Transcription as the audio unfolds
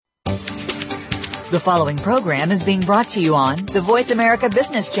The following program is being brought to you on the Voice America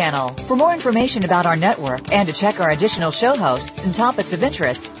Business Channel. For more information about our network and to check our additional show hosts and topics of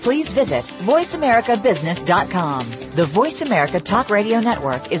interest, please visit voiceamericabusiness.com. The Voice America Talk Radio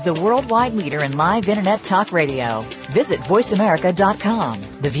Network is the worldwide leader in live Internet talk radio. Visit voiceamerica.com.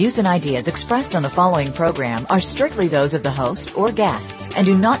 The views and ideas expressed on the following program are strictly those of the host or guests and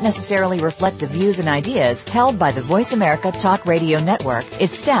do not necessarily reflect the views and ideas held by the Voice America Talk Radio Network,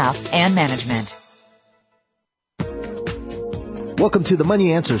 its staff, and management. Welcome to the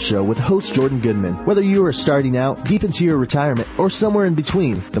Money Answer Show with host Jordan Goodman. Whether you are starting out, deep into your retirement, or somewhere in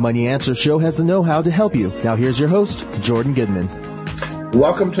between, the Money Answer Show has the know-how to help you. Now here's your host, Jordan Goodman.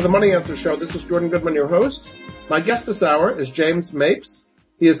 Welcome to the Money Answer Show. This is Jordan Goodman, your host. My guest this hour is James Mapes.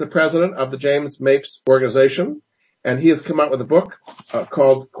 He is the president of the James Mapes Organization, and he has come out with a book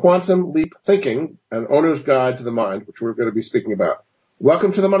called Quantum Leap Thinking, An Owner's Guide to the Mind, which we're going to be speaking about.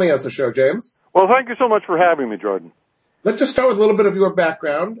 Welcome to the Money Answer Show, James. Well, thank you so much for having me, Jordan. Let's just start with a little bit of your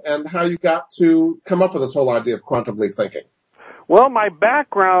background and how you got to come up with this whole idea of quantum leap thinking. Well, my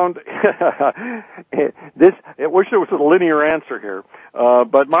background, I wish there was a linear answer here,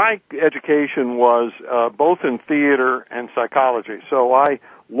 but my education was both in theater and psychology. So I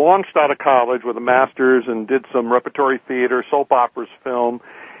launched out of college with a master's and did some repertory theater, soap operas, film,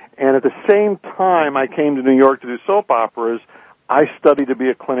 and at the same time I came to New York to do soap operas, I studied to be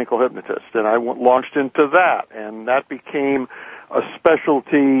a clinical hypnotist, and I launched into that, and that became a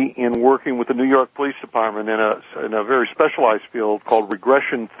specialty in working with the New York Police Department in a very specialized field called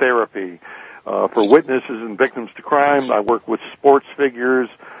regression therapy for witnesses and victims to crime. I worked with sports figures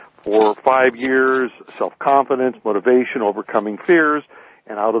for 5 years, self-confidence, motivation, overcoming fears,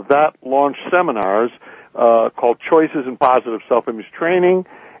 and out of that launched seminars called Choices in Positive Self-Image Training.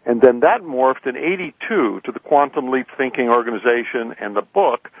 And then that morphed in 82 to the Quantum Leap Thinking Organization and the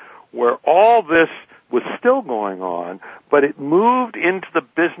book, where all this was still going on, but it moved into the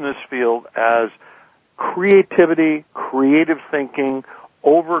business field as creativity, creative thinking,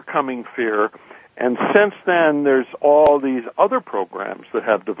 overcoming fear. And since then, there's all these other programs that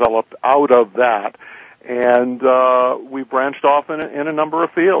have developed out of that, and we branched off in a number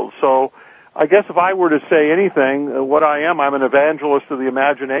of fields. So I guess if I were to say anything, what I am, I'm an evangelist of the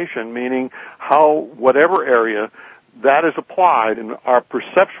imagination, meaning how whatever area that is applied in our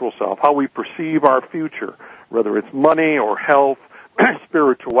perceptual self, how we perceive our future, whether it's money or health,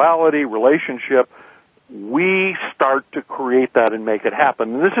 spirituality, relationship, we start to create that and make it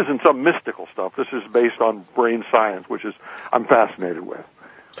happen. And this isn't some mystical stuff. This is based on brain science, which is I'm fascinated with.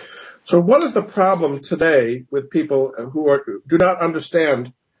 So what is the problem today with people who do not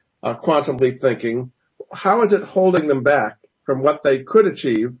understand quantum leap thinking? How is it holding them back from what they could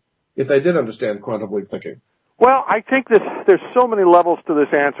achieve if they did understand quantum leap thinking? Well, I think there's so many levels to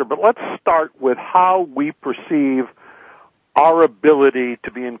this answer, but let's start with how we perceive our ability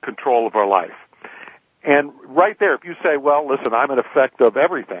to be in control of our life. And right there, if you say, well, listen, I'm an effect of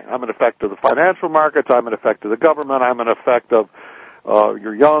everything. I'm an effect of the financial markets. I'm an effect of the government. I'm an effect of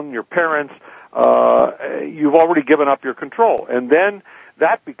your parents. You've already given up your control. And then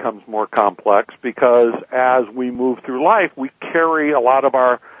that becomes more complex because as we move through life, we carry a lot of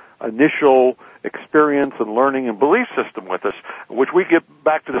our initial experience and learning and belief system with us, which we get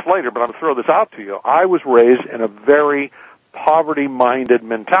back to this later, but I'm going to throw this out to you. I was raised in a very poverty-minded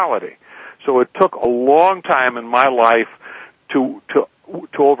mentality. So it took a long time in my life to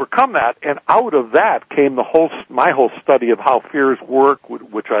overcome that, and out of that came my whole study of how fears work,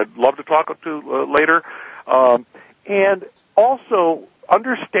 which I'd love to talk to later, and also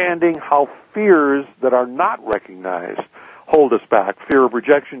understanding how fears that are not recognized hold us back. Fear of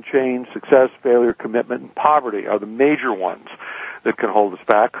rejection, change, success, failure, commitment, and poverty are the major ones that can hold us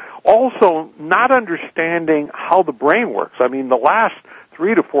back. Also, not understanding how the brain works. I mean, the last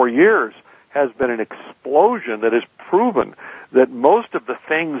 3 to 4 years has been an explosion that has proven that most of the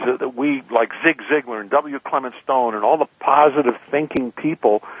things that we, like Zig Ziglar and W. Clement Stone and all the positive thinking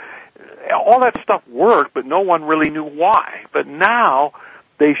people, all that stuff worked, but no one really knew why. But now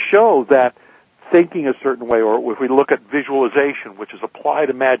they show that thinking a certain way, or if we look at visualization, which is applied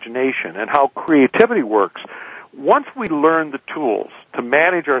imagination, and how creativity works, once we learn the tools to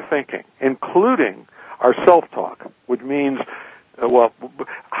manage our thinking, including our self-talk, which means, how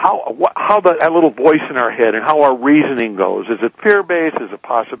that little voice in our head and how our reasoning goes. Is it fear-based? Is it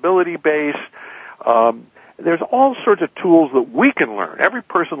possibility-based? There's all sorts of tools that we can learn, every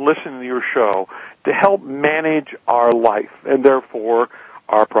person listening to your show, to help manage our life, and therefore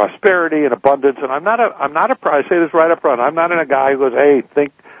our prosperity and abundance. And I say this right up front, I'm not a guy who goes, hey,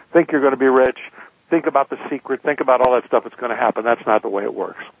 think you're going to be rich, think about the secret, think about all that stuff that's going to happen. That's not the way it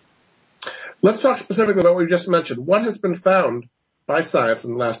works. Let's talk specifically about what we just mentioned. What has been found by science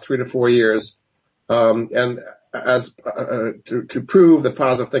in the last 3 to 4 years, and as to prove that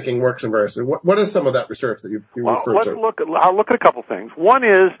positive thinking works in various. What is some of that research that you referred to? I'll look at a couple things. One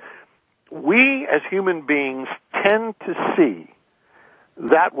is we as human beings tend to see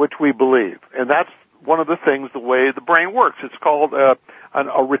that which we believe, and that's one of the things, the way the brain works. It's called a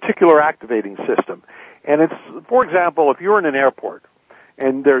reticular activating system. And it's, for example, if you're in an airport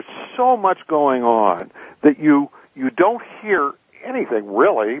and there's so much going on that you don't hear anything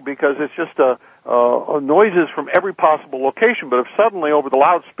really, because it's just noises from every possible location. But if suddenly over the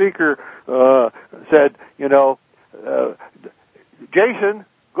loudspeaker said, Jason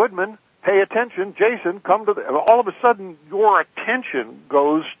Goodman, pay attention, Jason, come to all of a sudden your attention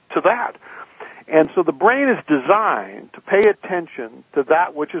goes to that. And so the brain is designed to pay attention to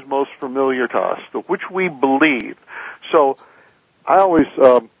that which is most familiar to us, to which we believe. So I always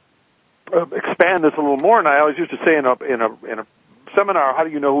expand this a little more, and I always used to say in a seminar, how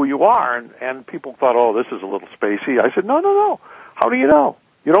do you know who you are? And people thought, oh, this is a little spacey. I said, no. How do you know?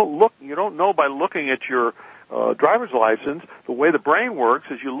 You don't know by looking at your driver's license. The way the brain works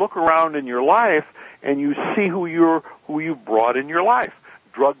is you look around in your life and you see who you've brought in your life.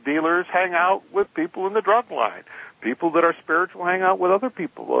 Drug dealers hang out with people in the drug line. People that are spiritual hang out with other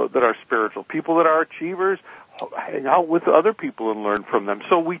people that are spiritual. People that are achievers hang out with other people and learn from them.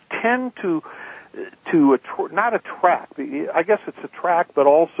 So we tend to not attract. I guess it's attract, but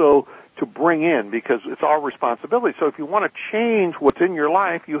also to bring in, because it's our responsibility. So if you want to change what's in your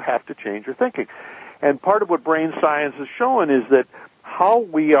life, you have to change your thinking. And part of what brain science is showing is that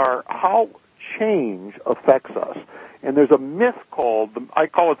how change affects us. And there's a myth I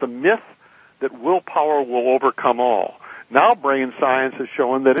call it the myth that willpower will overcome all. Now brain science is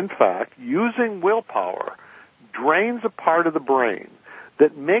showing that, in fact, using willpower drains a part of the brain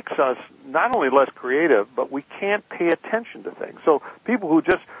that makes us not only less creative, but we can't pay attention to things. So people who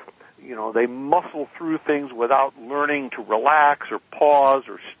just, they muscle through things without learning to relax or pause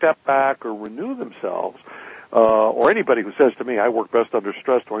or step back or renew themselves, or anybody who says to me, I work best under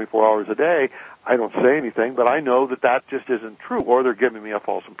stress 24 hours a day, I don't say anything, but I know that just isn't true, or they're giving me a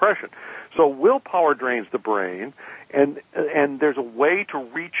false impression. So willpower drains the brain, and there's a way to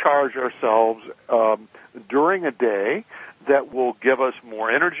recharge ourselves during a day that will give us more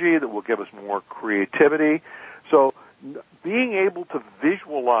energy, that will give us more creativity. So being able to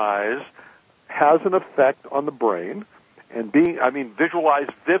visualize has an effect on the brain, and visualize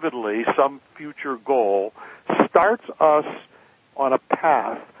vividly some future goal starts us on a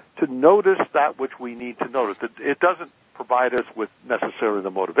path to notice that which we need to notice. It doesn't provide us with necessarily the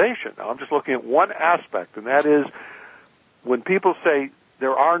motivation. Now, I'm just looking at one aspect, and that is when people say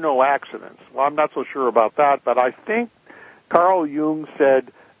there are no accidents. Well, I'm not so sure about that, but I think Carl Jung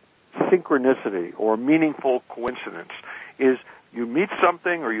said synchronicity or meaningful coincidence is you meet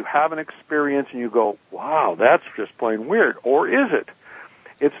something or you have an experience and you go, wow, that's just plain weird. Or is it?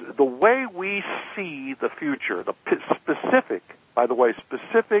 It's the way we see the future, the specific, by the way,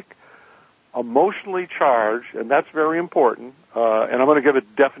 specific, emotionally charged, and that's very important, and I'm going to give a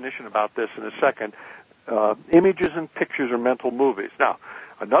definition about this in a second. Images and pictures are mental movies. Now,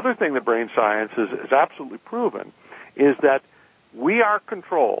 another thing that brain science is absolutely proven is that we are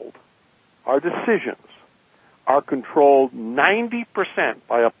controlled, our decisions are controlled 90%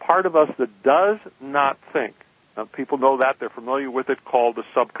 by a part of us that does not think. Now, people know that. They're familiar with it, called the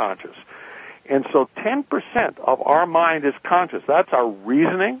subconscious. And so 10% of our mind is conscious. That's our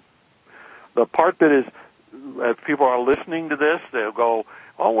reasoning. The part that is, as people are listening to this, they'll go,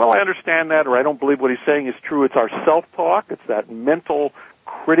 oh, well, I understand that, or I don't believe what he's saying is true. It's our self-talk. It's that mental,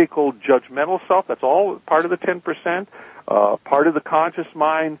 critical, judgmental self. That's all part of the 10%. Part of the conscious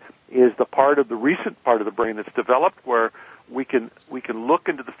mind is the part of the recent part of the brain that's developed where we can look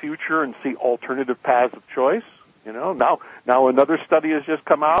into the future and see alternative paths of choice. Now another study has just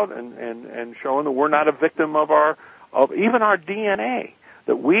come out and shown that we're not a victim of even our DNA.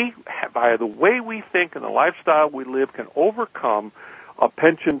 That we, by the way we think and the lifestyle we live, can overcome a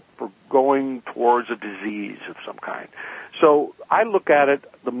penchant for going towards a disease of some kind. So I look at it,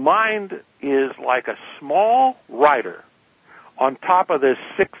 the mind is like a small rider on top of this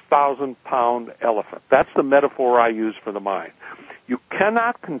 6,000-pound elephant. That's the metaphor I use for the mind. You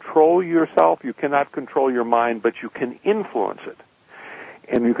cannot control yourself, you cannot control your mind, but you can influence it.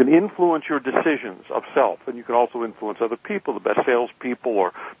 And you can influence your decisions of self, and you can also influence other people. The best salespeople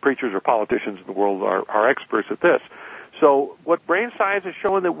or preachers or politicians in the world are experts at this. So what brain science is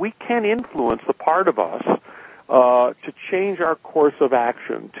showing that we can influence the part of us to change our course of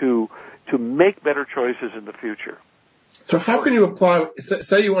action, to make better choices in the future. So how can you apply,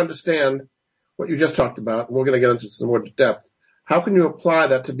 say you understand what you just talked about, and we're going to get into some more depth, how can you apply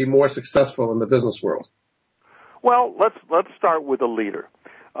that to be more successful in the business world? Well, let's start with a leader.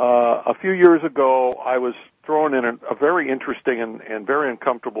 A few years ago, I was thrown in a very interesting and very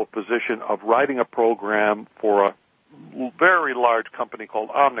uncomfortable position of writing a program for a very large company called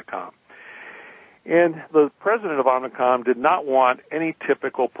Omnicom. And the president of Omnicom did not want any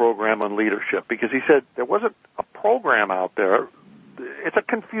typical program on leadership because he said there wasn't a program out there. It's a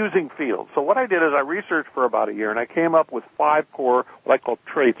confusing field. So what I did is I researched for about a year, and I came up with 5 core, what I call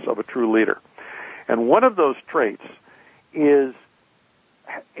traits of a true leader. And one of those traits is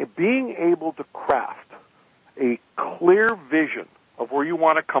being able to craft a clear vision of where you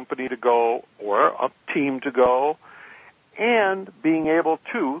want a company to go or a team to go, and being able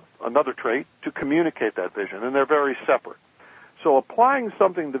to, another trait, to communicate that vision. And they're very separate. So applying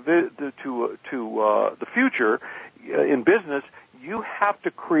something to the future in business, you have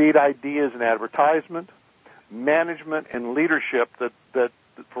to create ideas in advertisement, management, and leadership that,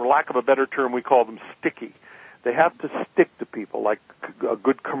 for lack of a better term, we call them sticky. They have to stick to people like a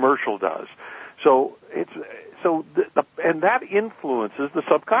good commercial does. So and that influences the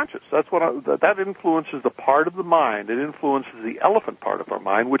subconscious. That influences the part of the mind. It influences the elephant part of our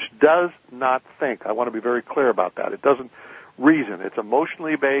mind, which does not think. I want to be very clear about that. It doesn't reason. It's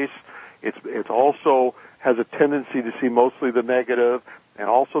emotionally based. It's also has a tendency to see mostly the negative, and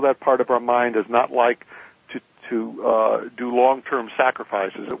also that part of our mind does not like to do long-term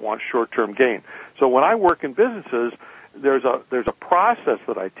sacrifices. It wants short-term gain. So when I work in businesses, there's a process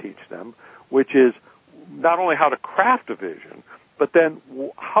that I teach them, which is not only how to craft a vision, but then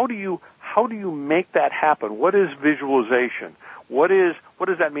how do you make that happen? What is visualization? What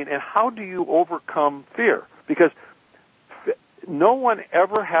does that mean? And how do you overcome fear? Because no one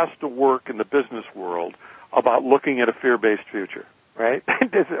ever has to work in the business world about looking at a fear-based future, right?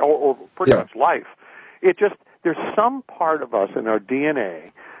 or pretty much life. There's some part of us in our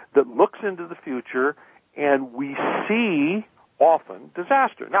DNA that looks into the future, and we see often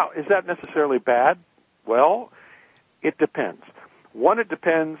disaster. Now, is that necessarily bad? Well, it depends. 1, it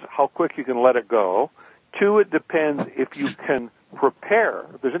depends how quick you can let it go. 2, it depends if you can prepare,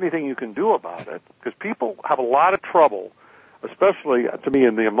 if there's anything you can do about it, because people have a lot of trouble, especially to me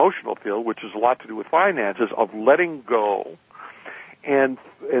in the emotional field, which is a lot to do with finances, of letting go and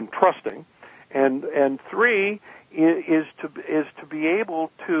trusting. And 3 is to be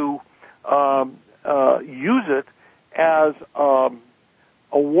able to use it as a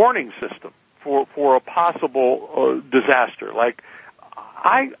warning system for a possible disaster. Like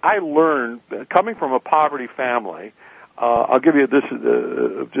I learned, coming from a poverty family, I'll give you this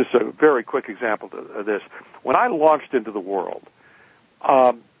just a very quick example of this. When I launched into the world,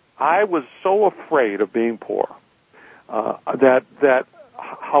 I was so afraid of being poor that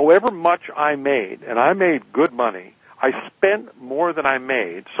however much I made, and I made good money, I spent more than I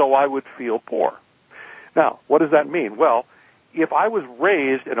made, so I would feel poor. Now, what does that mean? Well, if I was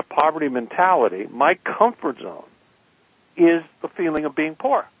raised in a poverty mentality, my comfort zone is the feeling of being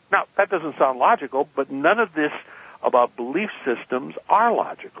poor. Now, that doesn't sound logical, but none of this about belief systems are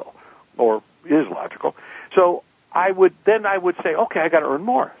logical, or is logical. So I would say, okay, I got to earn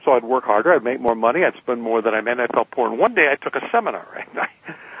more. So I'd work harder, I'd make more money, I'd spend more than I made, and I felt poor. And one day I took a seminar, right?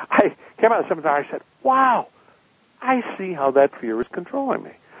 I came out of the seminar, I said, wow, I see how that fear is controlling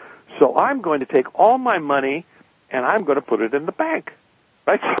me. So I'm going to take all my money and I'm going to put it in the bank.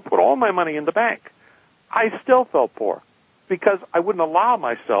 Right? So I put all my money in the bank. I still felt poor because I wouldn't allow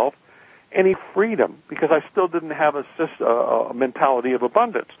myself any freedom because I still didn't have a mentality of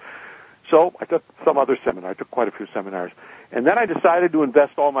abundance. So I took some other seminar. I took quite a few seminars. And then I decided to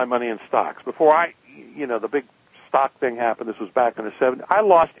invest all my money in stocks. Before the big stock thing happened, this was back in the 70s, I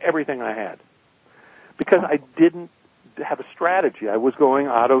lost everything I had because I didn't have a strategy. I was going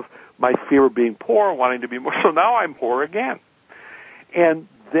out of my fear of being poor, wanting to be more. So now I'm poor again. And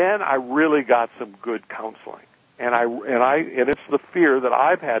then I really got some good counseling. And it's the fear that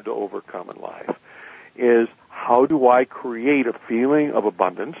I've had to overcome in life is how do I create a feeling of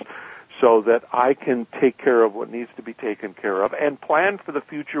abundance so that I can take care of what needs to be taken care of and plan for the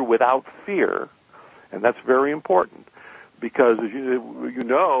future without fear. And that's very important because as you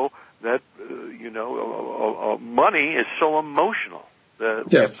know that money is so emotional.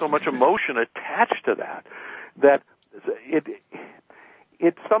 We have so much emotion attached to that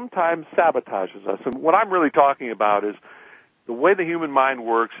it sometimes sabotages us. And what I'm really talking about is the way the human mind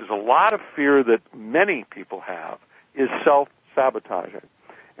works is a lot of fear that many people have is self-sabotaging.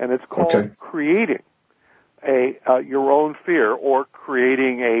 And it's called creating your own fear or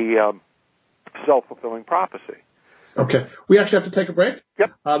creating a self-fulfilling prophecy. Okay. We actually have to take a break.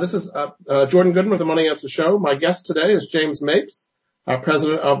 Yep. This is Jordan Goodman with the Money Answer Show. My guest today is James Mapes,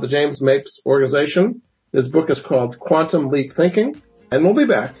 president of the James Mapes Organization. His book is called Quantum Leap Thinking, and we'll be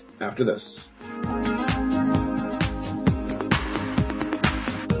back after this.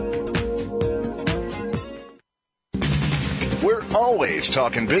 We're always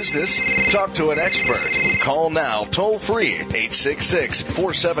talking business. Talk to an expert. Call now toll free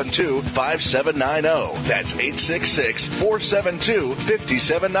 866-472-5790. That's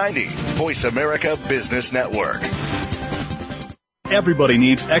 866-472-5790. Voice America Business Network. Everybody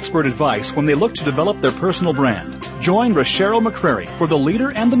needs expert advice when they look to develop their personal brand. Join Rochelle McCrary for The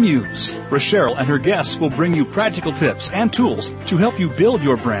Leader and the Muse. Rochelle and her guests will bring you practical tips and tools to help you build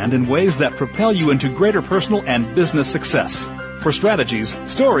your brand in ways that propel you into greater personal and business success. For strategies,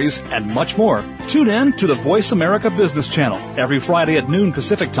 stories, and much more, tune in to the Voice America Business Channel every Friday at noon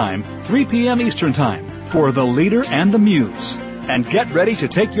Pacific Time, 3 p.m. Eastern Time for The Leader and the Muse. And get ready to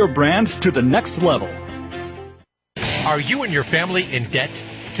take your brand to the next level. Are you and your family in debt?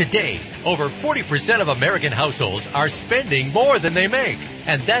 Today, over 40% of American households are spending more than they make.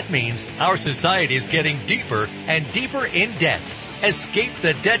 And that means our society is getting deeper and deeper in debt. Escape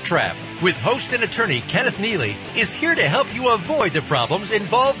the Debt Trap with host and attorney Kenneth Neely is here to help you avoid the problems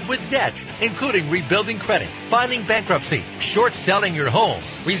involved with debt, including rebuilding credit, filing bankruptcy, short selling your home,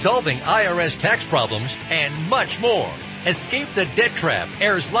 resolving IRS tax problems, and much more. Escape the Debt Trap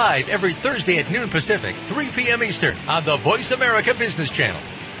airs live every Thursday at noon Pacific, 3 p.m. Eastern on the Voice America Business Channel.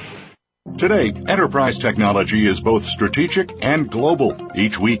 Today, enterprise technology is both strategic and global.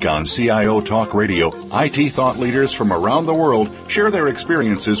 Each week on CIO Talk Radio, IT thought leaders from around the world share their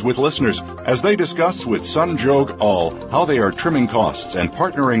experiences with listeners as they discuss with Sanjog Aul how they are trimming costs and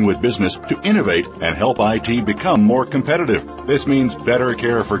partnering with business to innovate and help IT become more competitive. This means better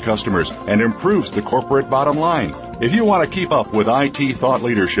care for customers and improves the corporate bottom line. If you want to keep up with IT thought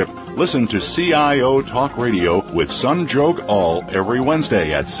leadership, listen to CIO Talk Radio with Sanjog Aul every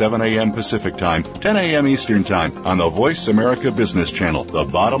Wednesday at 7 a.m. Pacific Time, 10 a.m. Eastern Time on the Voice America Business Channel, the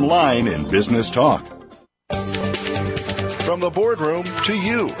bottom line in business talk. From the boardroom to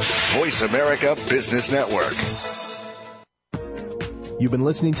you, Voice America Business Network. You've been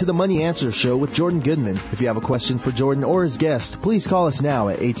listening to the Money Answer Show with Jordan Goodman. If you have a question for Jordan or his guest, please call us now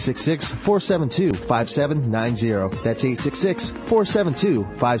at 866-472-5790. That's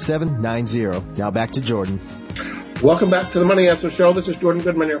 866-472-5790. Now back to Jordan. Welcome back to the Money Answer Show. This is Jordan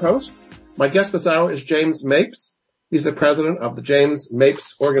Goodman, your host. My guest this hour is James Mapes. He's the president of the James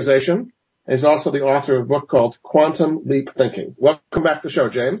Mapes Organization. And he's also the author of a book called Quantum Leap Thinking. Welcome back to the show,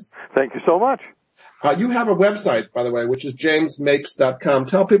 James. Thank you so much. You have a website, by the way, which is jamesmapes.com.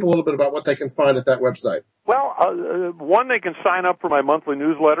 Tell people a little bit about what they can find at that website. Well, one, they can sign up for my monthly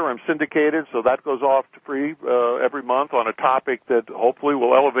newsletter. I'm syndicated, so that goes off to free every month on a topic that hopefully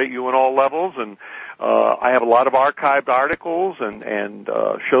will elevate you in all levels. And I have a lot of archived articles and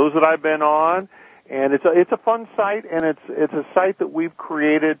shows that I've been on. And it's a fun site, and it's a site that we've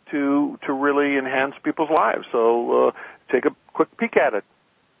created to really enhance people's lives. So take a quick peek at it.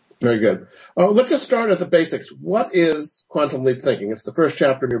 Very good. Let's just start at the basics. What is quantum leap thinking? It's the first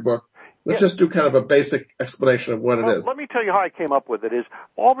chapter of your book. Let's just do kind of a basic explanation of what it is. Let me tell you how I came up with it. Is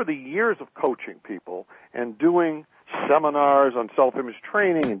over the years of coaching people and doing seminars on self-image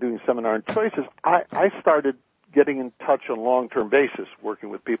training and doing seminar on choices, I started getting in touch on a long-term basis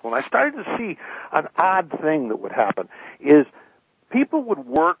working with people, and I started to see an odd thing that would happen is people would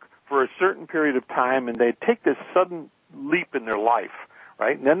work for a certain period of time and they'd take this sudden leap in their life.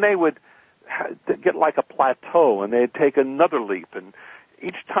 Right? And then they would get like a plateau, and they'd take another leap. And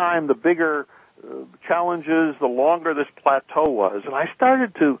each time, the bigger challenges, the longer this plateau was. And I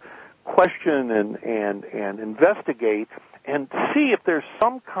started to question and investigate and see if there's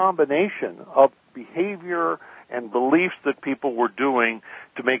some combination of behavior and beliefs that people were doing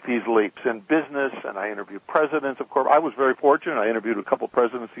to make these leaps in business. And I interviewed presidents, of course. I was very fortunate. I interviewed a couple of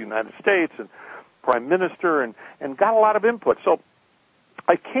presidents of the United States and prime minister and got a lot of input. So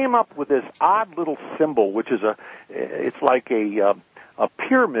I came up with this odd little symbol, which is it's like a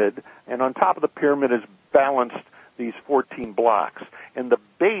pyramid, and on top of the pyramid is balanced these 14 blocks. And the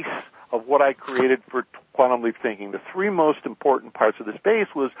base of what I created for quantum leap thinking, the three most important parts of this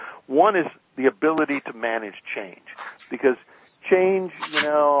base was, one is the ability to manage change. Because change,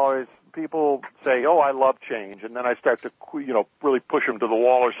 is people say, oh, I love change, and then I start to, really push them to the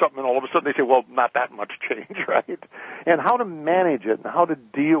wall or something, and all of a sudden they say, well, not that much change, right? And how to manage it and how to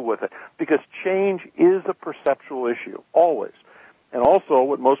deal with it, because change is a perceptual issue, always. And also,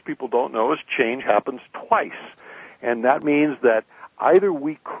 what most people don't know is change happens twice. And that means that Either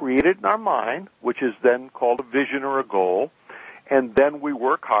we create it in our mind, which is then called a vision or a goal, and then we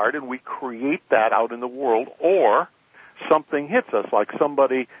work hard and we create that out in the world, or something hits us, like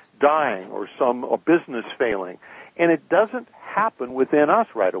somebody dying or a business failing, and it doesn't happen within us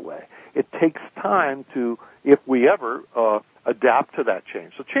right away. It takes time to, if we ever adapt to that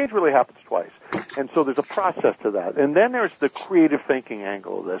change. So change really happens twice. And so there's a process to that. And then there's the creative thinking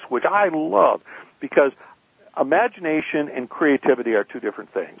angle of this, which I love, because imagination and creativity are two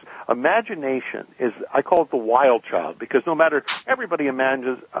different things. Imagination is, I call it the wild child, because everybody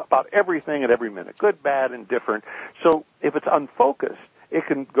imagines about everything at every minute, good, bad, and different. So if it's unfocused, it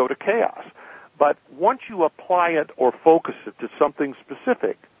can go to chaos. But once you apply it or focus it to something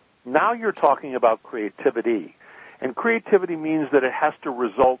specific, now you're talking about creativity. And creativity means that it has to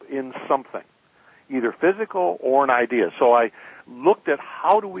result in something, either physical or an idea. So I looked at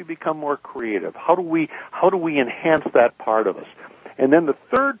how do we become more creative? How do we enhance that part of us? And then the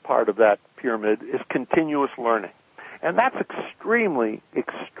third part of that pyramid is continuous learning. And that's extremely,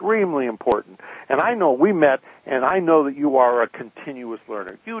 extremely important. And I know we met, and I know that you are a continuous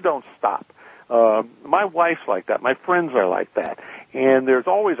learner. You don't stop. My wife's like that. My friends are like that. And there's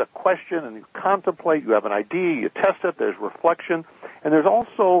always a question, and you contemplate, you have an idea, you test it, there's reflection, and there's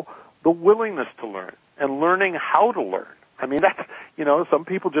also the willingness to learn and learning how to learn. I mean, that's, some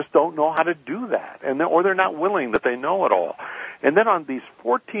people just don't know how to do that, or they're not willing that they know it all. And then on these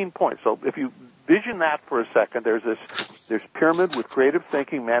 14 points, so if you vision that for a second, there's pyramid with creative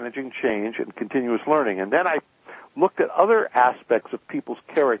thinking, managing change, and continuous learning. And then I looked at other aspects of people's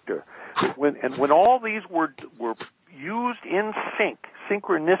character. When all these were used in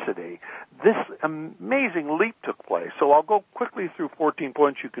synchronicity, this amazing leap took place. So I'll go quickly through 14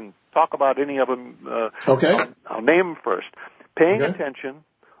 points. You can talk about any of them. Okay. I'll name them first. Paying attention,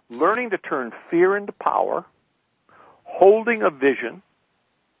 learning to turn fear into power, holding a vision,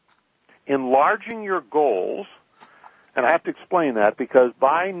 enlarging your goals, and I have to explain that because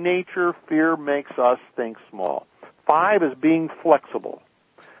by nature, fear makes us think small. 5 is being flexible.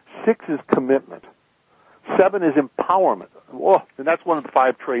 6 is commitment. 7 is empowerment. Oh, and that's one of the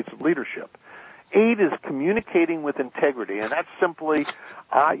 5 traits of leadership. 8 is communicating with integrity, and that's simply,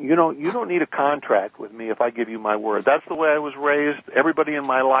 you don't need a contract with me if I give you my word. That's the way I was raised. Everybody in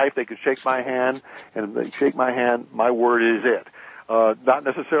my life, they could shake my hand, and if they shake my hand, my word is it. Not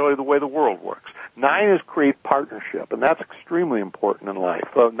necessarily the way the world works. 9 is create partnership, and that's extremely important in life,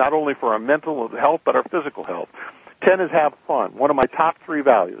 not only for our mental health, but our physical health. 10 is have fun, one of my top 3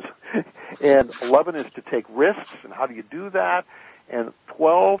 values. And 11 is to take risks, and how do you do that? And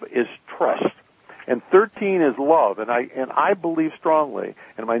 12 is trust. And 13 is love, and I believe strongly,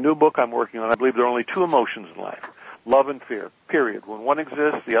 in my new book I'm working on, I believe there are only 2 emotions in life, love and fear, period. When one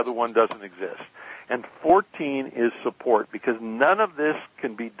exists, the other one doesn't exist. And 14 is support, because none of this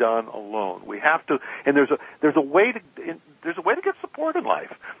can be done alone. We have to, and there's a way to get support in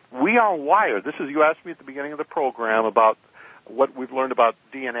life. We are wired. You asked me at the beginning of the program about what we've learned about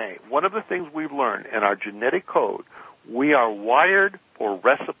DNA. One of the things we've learned in our genetic code, we are wired for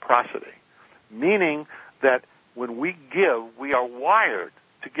reciprocity, meaning that when we give, we are wired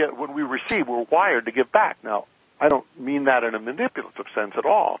to get. When we receive, we're wired to give back. Now, I don't mean that in a manipulative sense at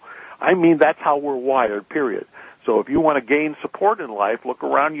all. I mean that's how we're wired, period. So if you want to gain support in life, look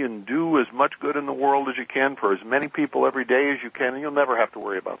around you and do as much good in the world as you can for as many people every day as you can, and you'll never have to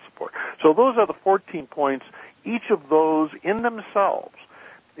worry about support. So those are the 14 points. Each of those in themselves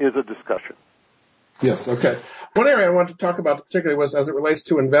is a discussion. Yes, okay. One area I want to talk about particularly was as it relates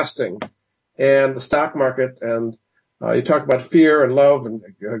to investing and the stock market, and you talk about fear and love and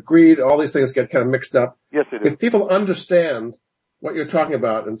greed. All these things get kind of mixed up. Yes, it is. If people understand what you're talking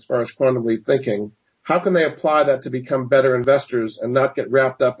about as far as quantum leap thinking, how can they apply that to become better investors and not get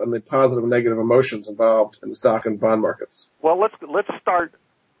wrapped up in the positive and negative emotions involved in the stock and bond markets? Well, let's start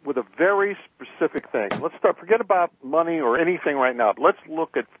with a very specific thing. Forget about money or anything right now. Let's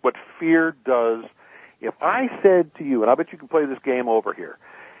look at what fear does. If I said to you, and I bet you can play this game over here,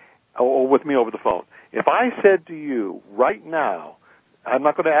 or with me over the phone, if I said to you right now, I'm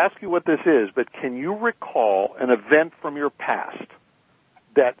not going to ask you what this is, but can you recall an event from your past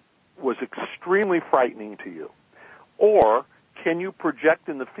that was extremely frightening to you? Or can you project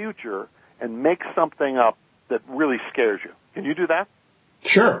in the future and make something up that really scares you? Can you do that?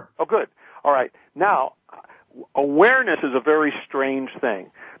 Sure. Oh, good. All right. Now, awareness is a very strange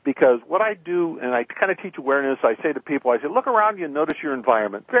thing, because what I do, and I kind of teach awareness, I say to people, I say, look around you and notice your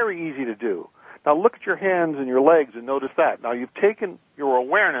environment. Very easy to do. Now look at your hands and your legs and notice that. Now you've taken your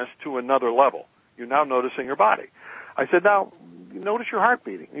awareness to another level. You're now noticing your body. I said, now notice your heart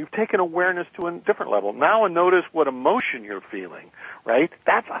beating. You've taken awareness to a different level. Now notice what emotion you're feeling, right?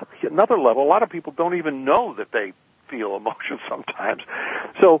 That's another level. A lot of people don't even know that they feel emotion sometimes.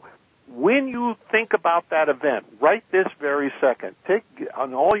 So when you think about that event, right this very second,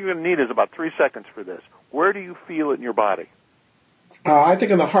 all you're going to need is about 3 seconds for this. Where do you feel it in your body? I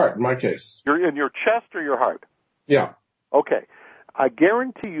think in the heart, in my case. You're in your chest or your heart? Yeah. Okay. I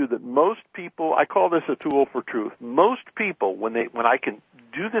guarantee you that most people, I call this a tool for truth, most people, when I can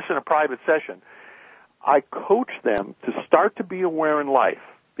do this in a private session, I coach them to start to be aware in life,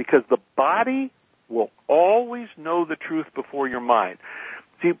 because the body will always know the truth before your mind.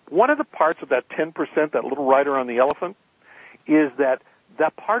 See, one of the parts of that 10%, that little rider on the elephant, is that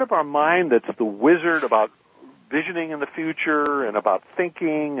part of our mind that's the wizard about visioning in the future and about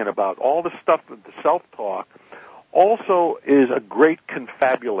thinking and about all the stuff, the self-talk, also is a great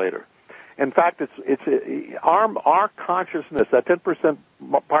confabulator. In fact, our consciousness, that 10%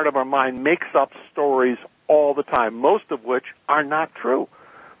 part of our mind, makes up stories all the time, most of which are not true.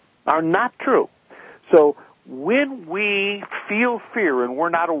 So when we feel fear and we're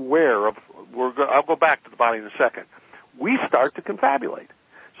not aware of, I'll go back to the body in a second, we start to confabulate.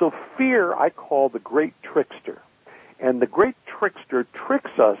 So fear I call the great trickster. And the great trickster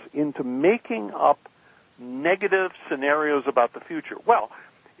tricks us into making up negative scenarios about the future. Well,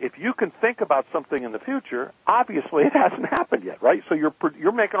 if you can think about something in the future, obviously it hasn't happened yet, right? So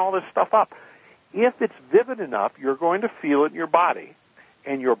you're making all this stuff up. If it's vivid enough, you're going to feel it in your body,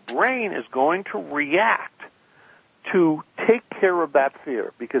 and your brain is going to react to take care of that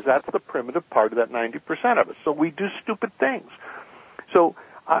fear, because that's the primitive part of that 90% of us. So we do stupid things. So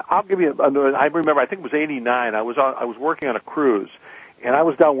I'll give you I remember, I think it was 89, I was working on a cruise, and I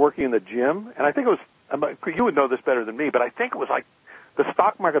was down working in the gym, and I think it was, you would know this better than me, but I think it was like the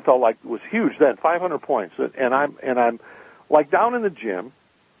stock market felt like it was huge then, 500 points, and I'm like down in the gym.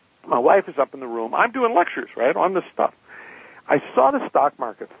 My wife is up in the room. I'm doing lectures, right, on this stuff. I saw the stock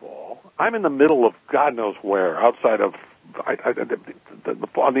market fall. I'm in the middle of God knows where, outside of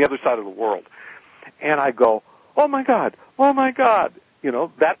on the other side of the world, and I go, oh my God, you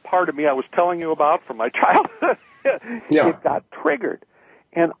know, that part of me I was telling you about from my childhood. Yeah. It got triggered.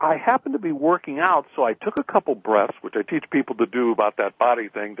 And I happened to be working out, so I took a couple breaths, which I teach people to do about that body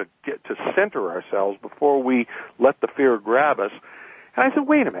thing, to get to center ourselves before we let the fear grab us. And I said,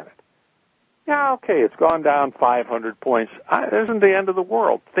 wait a minute. Yeah, okay, it's gone down 500 points. It isn't the end of the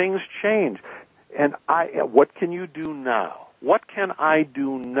world. Things change. And what can you do now? What can I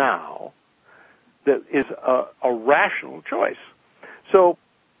do now that is a rational choice? So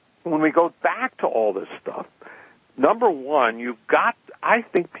when we go back to all this stuff, number one, I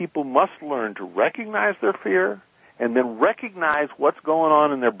think people must learn to recognize their fear and then recognize what's going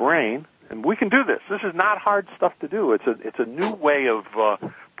on in their brain. And we can do this. This is not hard stuff to do. It's a new way of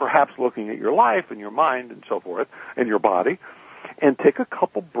perhaps looking at your life and your mind and so forth and your body, and take a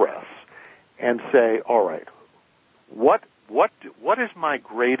couple breaths and say, all right, what is my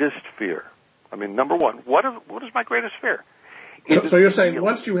greatest fear? I mean, number one, what is my greatest fear? So you're saying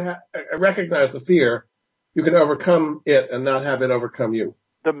once you recognize the fear, you can overcome it and not have it overcome you.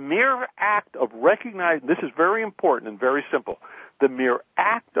 The mere act of recognizing, this is very important and very simple, the mere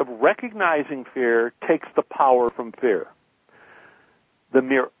act of recognizing fear takes the power from fear. The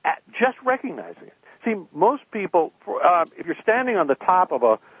mere act, just recognizing it. See, most people, if you're standing on the top of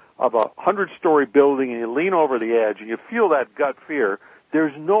a 100-story building and you lean over the edge and you feel that gut fear,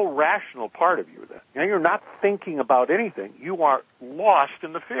 there's no rational part of you then. Now, you're not thinking about anything. You are lost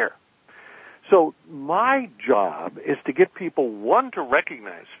in the fear. So my job is to get people, one, to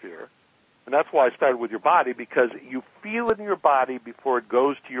recognize fear, and that's why I started with your body, because you feel it in your body before it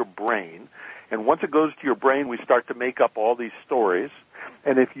goes to your brain, and once it goes to your brain, we start to make up all these stories,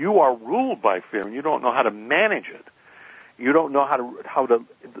 and if you are ruled by fear and you don't know how to manage it, you don't know how to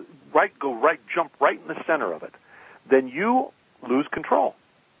jump right in the center of it, then you lose control.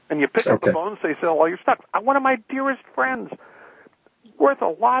 And you pick up the phone and say, well, you're stuck. One of my dearest friends, worth a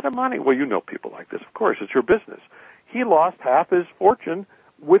lot of money. Well, you know people like this. Of course, it's your business. He lost half his fortune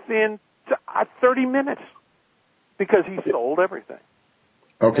within 30 minutes because he sold everything.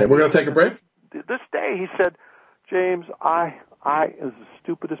 Okay, we're going to take a break. This day, he said, James, I is the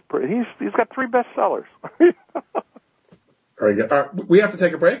stupidest person. He's got 3 bestsellers. Very good. We have to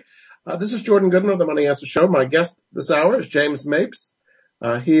take a break. This is Jordan Goodman of the Money Answer Show. My guest this hour is James Mapes.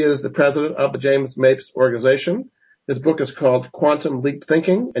 He is the president of the James Mapes Organization. His book is called Quantum Leap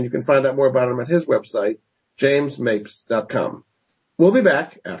Thinking, and you can find out more about him at his website, jamesmapes.com. We'll be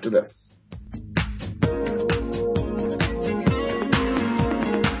back after this.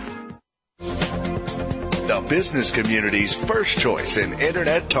 The business community's first choice in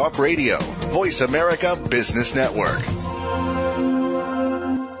Internet talk radio. Voice America Business Network.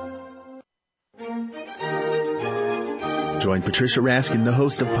 Join Patricia Raskin, the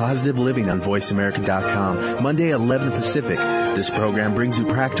host of Positive Living on VoiceAmerica.com, Monday at 11 Pacific. This program brings you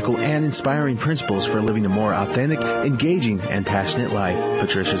practical and inspiring principles for living a more authentic, engaging, and passionate life.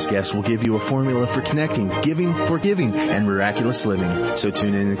 Patricia's guests will give you a formula for connecting, giving, forgiving, and miraculous living. So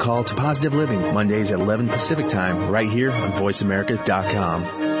tune in and call to Positive Living, Mondays at 11 Pacific Time, right here on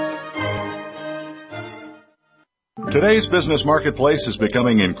VoiceAmerica.com. Today's business marketplace is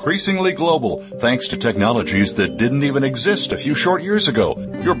becoming increasingly global thanks to technologies that didn't even exist a few short years ago.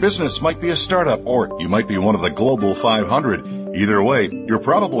 Your business might be a startup, or you might be one of the Global 500. Either way, you're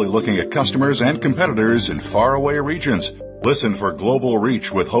probably looking at customers and competitors in faraway regions. Listen for Global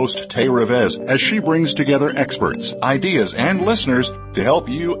Reach with host Tay Revez as she brings together experts, ideas, and listeners to help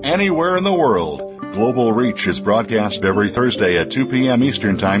you anywhere in the world. Global Reach is broadcast every Thursday at 2 p.m.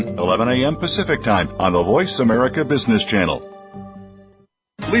 Eastern Time, 11 a.m. Pacific Time on the Voice America Business Channel.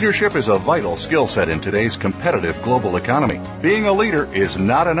 Leadership is a vital skill set in today's competitive global economy. Being a leader is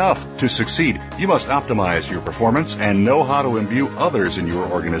not enough. To succeed, you must optimize your performance and know how to imbue others in your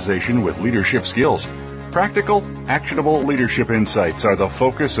organization with leadership skills. Practical, actionable leadership insights are the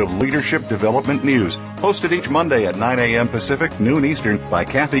focus of Leadership Development News, hosted each Monday at 9 a.m. Pacific, noon Eastern, by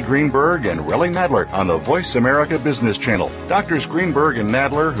Kathy Greenberg and Relly Nadler on the Voice America Business Channel. Doctors Greenberg and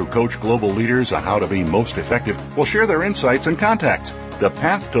Nadler, who coach global leaders on how to be most effective, will share their insights and contacts. The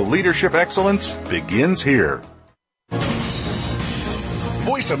path to leadership excellence begins here.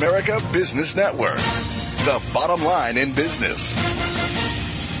 Voice America Business Network, the bottom line in business.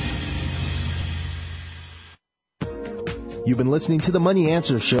 You've been listening to the Money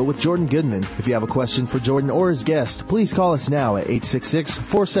Answer Show with Jordan Goodman. If you have a question for Jordan or his guest, please call us now at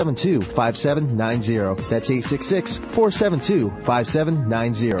 866-472-5790. That's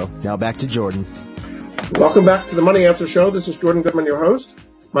 866-472-5790. Now back to Jordan. Welcome back to the Money Answer Show. This is Jordan Goodman, your host.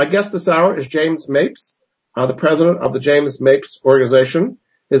 My guest this hour is James Mapes, the president of the James Mapes organization.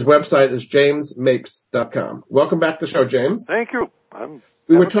 His website is jamesmapes.com. Welcome back to the show, James. Thank you.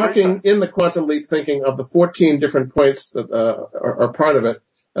 We were talking in the Quantum Leap thinking of the 14 different points that are part of it.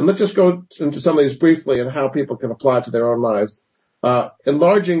 And let's just go into some of these briefly and how people can apply it to their own lives.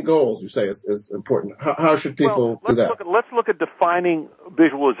 Enlarging goals, you say, is important. How should people do that? Let's look at defining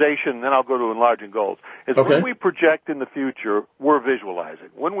visualization, then I'll go to enlarging goals. When we project in the future, we're visualizing.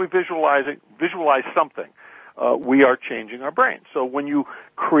 When we visualize something, we are changing our brain. So when you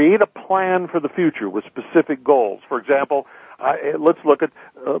create a plan for the future with specific goals, for example, let's look at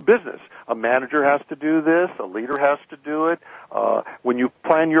business. A manager has to do this. A leader has to do it. When you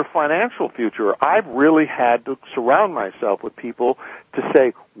plan your financial future, I've really had to surround myself with people to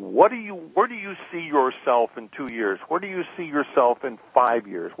say, where do you see yourself in 2 years? Where do you see yourself in 5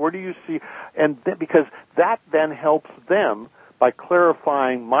 years? Where do you see? Because that then helps them by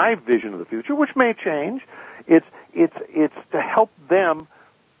clarifying my vision of the future, which may change. It's to help them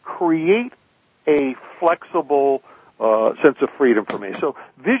create a flexible sense of freedom for me. So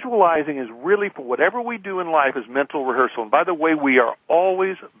visualizing is really, for whatever we do in life, is mental rehearsal. And by the way, we are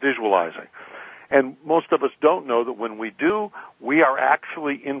always visualizing. And most of us don't know that when we do, we are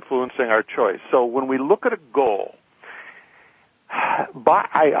actually influencing our choice. So when we look at a goal,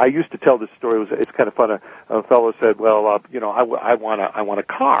 I used to tell this story. It's kind of fun. A fellow said, "Well, I want a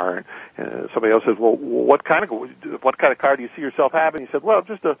car." And somebody else says, "Well, what kind of car do you see yourself having?" He said, "Well,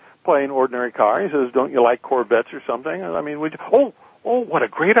 just a plain, ordinary car." He says, "Don't you like Corvettes or something?" I mean, what a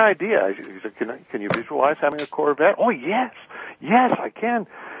great idea! He said, "Can you visualize having a Corvette?" "Oh, yes, I can."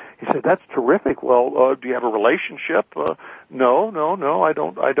 He said, "That's terrific. Well, do you have a relationship?" No, I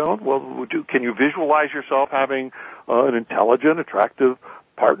don't. Well, can you visualize yourself having an intelligent, attractive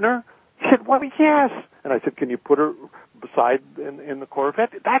partner? He said, "Well, yes." And I said, "Can you put her beside in the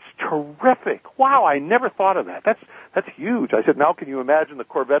Corvette?" "That's terrific. Wow, I never thought of that. That's huge." I said, "Now can you imagine the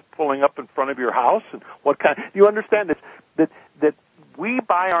Corvette pulling up in front of your house? And what kind? You understand this? That we,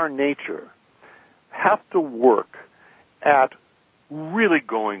 by our nature, have to work at really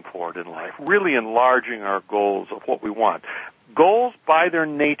going forward in life, really enlarging our goals of what we want. Goals, by their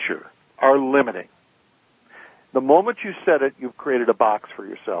nature, are limiting. The moment you set it, you've created a box for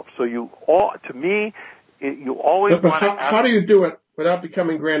yourself. So you always want to... How do you do it without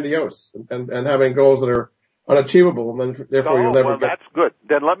becoming grandiose and having goals that are unachievable, and then therefore you'll never get... That's good.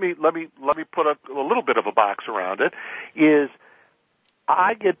 Then let me put a little bit of a box around it.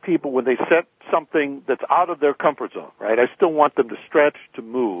 I get people, when they set something that's out of their comfort zone, right? I still want them to stretch, to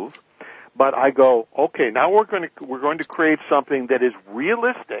move, but I go, okay, now we're going to create something that is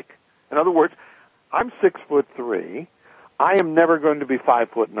realistic. In other words, I'm 6'3". I am never going to be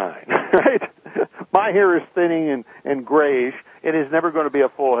 5'9", right? My hair is thinning and grayish. It is never going to be a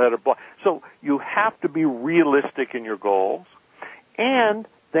full head of black. So you have to be realistic in your goals, and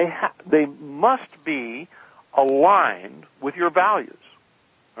they must be aligned with your values,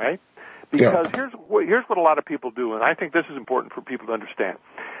 right? Because here's what a lot of people do, and I think this is important for people to understand.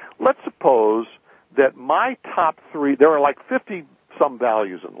 Let's suppose that my top 3, there are like 50-some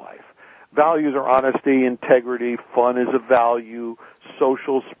values in life. Values are honesty, integrity, fun is a value,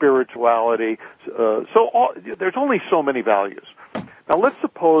 social spirituality. There's only so many values. Now let's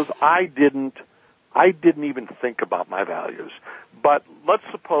suppose I didn't even think about my values, but let's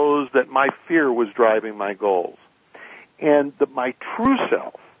suppose that my fear was driving my goals, and that my true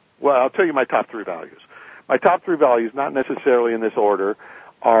self. Well, I'll tell you my top 3 values. My top 3 values, not necessarily in this order,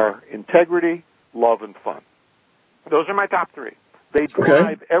 are integrity, love, and fun. Those are my top 3. They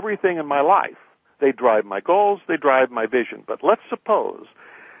drive everything in my life. They drive my goals. They drive my vision. But let's suppose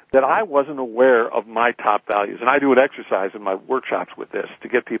that I wasn't aware of my top values. And I do an exercise in my workshops with this to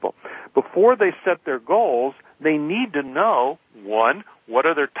get people. Before they set their goals, they need to know, 1, what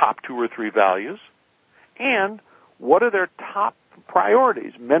are their top 2 or 3 values, and what are their top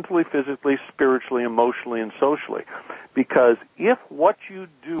priorities, mentally, physically, spiritually, emotionally, and socially. Because if what you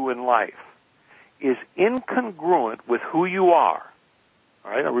do in life is incongruent with who you are,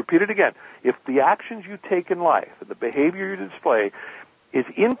 all right, I'll repeat it again. If the actions you take in life and the behavior you display is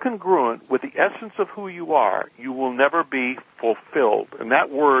incongruent with the essence of who you are, you will never be fulfilled. And that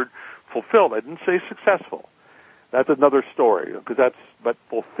word, fulfilled, I didn't say successful. That's another story, but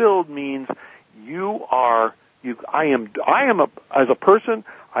fulfilled means as a person,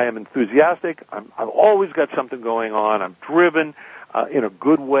 I am enthusiastic. I've always got something going on. I'm driven in a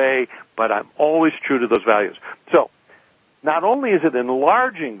good way, but I'm always true to those values. So, not only is it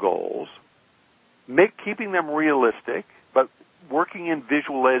enlarging goals, keeping them realistic, but working in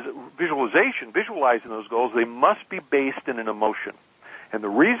visualization, visualizing those goals, they must be based in an emotion. And the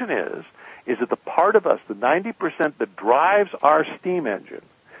reason is that the part of us, the 90% that drives our steam engine,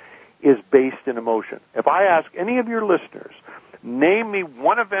 is based in emotion. If I ask any of your listeners, name me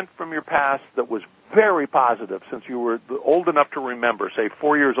one event from your past that was very positive since you were old enough to remember, say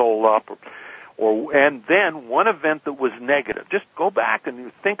 4 years old up, and then one event that was negative. Just go back and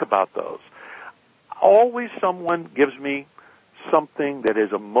you think about those. Always someone gives me something that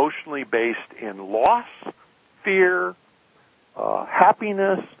is emotionally based in loss, fear,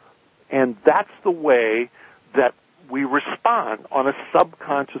 happiness, and that's the way that we respond on a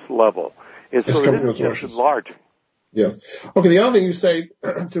subconscious level. It isn't just enlarging. Yes. Okay, the other thing you say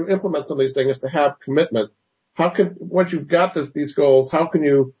to implement some of these things is to have commitment. Once you've got these goals, how can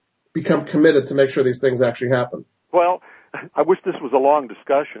you become committed to make sure these things actually happen? Well, I wish this was a long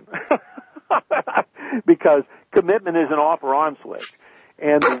discussion because commitment is an off-or-on switch.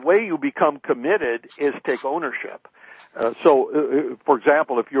 And the way you become committed is take ownership. For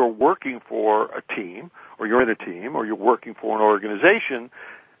example, if you're working for a team, or you're in a team, or you're working for an organization,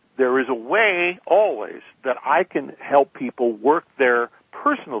 there is a way always that I can help people work their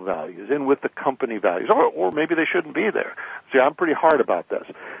personal values in with the company values, or maybe they shouldn't be there. See, I'm pretty hard about this.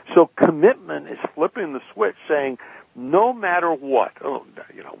 So commitment is flipping the switch, saying no matter what.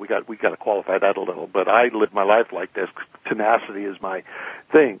 We got to qualify that a little, but I live my life like this. Tenacity is my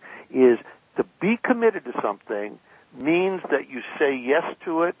thing. Is to be committed to something means that you say yes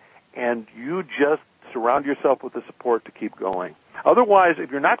to it, and you just surround yourself with the support to keep going. Otherwise,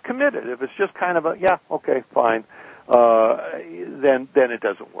 if you're not committed, if it's just kind of fine, then it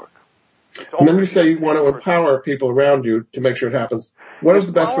doesn't work. And then you say you want to empower people around you to make sure it happens. What is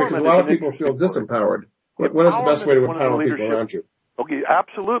the best way? Because a lot of people feel disempowered. What is the best way to empower people around you? Okay,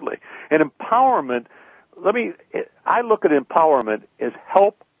 absolutely. And empowerment, I look at empowerment as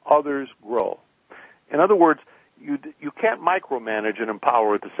help others grow. In other words, you can't micromanage and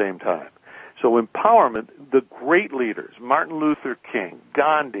empower at the same time. So empowerment, the great leaders, Martin Luther King,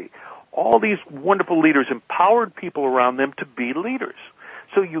 Gandhi, all these wonderful leaders empowered people around them to be leaders.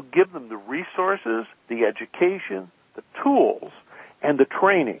 So you give them the resources, the education, the tools, and the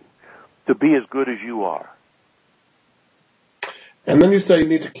training to be as good as you are. And then you say you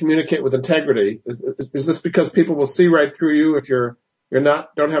need to communicate with integrity. Is this because people will see right through you if you're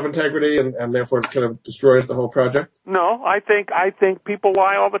don't have integrity and therefore it kind of destroys the whole project? No, I think people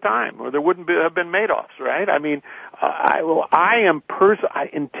lie all the time, or there wouldn't have been Madoffs, right? I mean,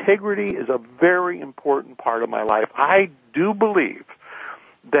 integrity is a very important part of my life. I do believe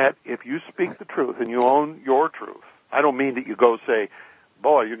that if you speak the truth and you own your truth, I don't mean that you go say,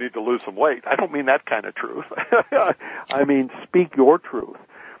 boy, you need to lose some weight. I don't mean that kind of truth. I mean, speak your truth.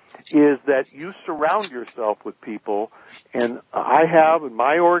 is that you surround yourself with people, and I have in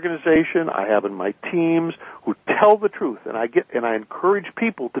my organization, I have in my teams, who tell the truth, and I encourage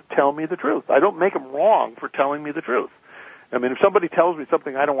people to tell me the truth. I don't make them wrong for telling me the truth. I mean, if somebody tells me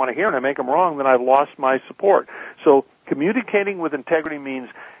something I don't want to hear and I make them wrong, then I've lost my support. So communicating with integrity means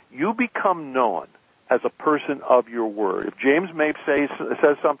you become known as a person of your word. If James Mapes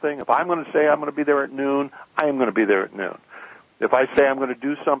says something, if I'm going to say I'm going to be there at noon, I am going to be there at noon. If I say I'm going to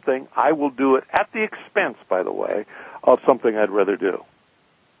do something, I will do it at the expense, by the way, of something I'd rather do.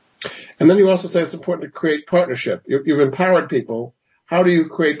 And then you also say it's important to create partnership. You've empowered people. How do you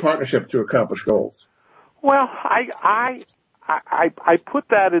create partnership to accomplish goals? Well, I put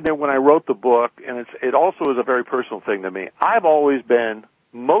that in there when I wrote the book, and it also is a very personal thing to me. I've always been,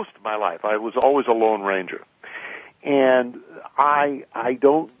 most of my life, I was always a lone ranger. And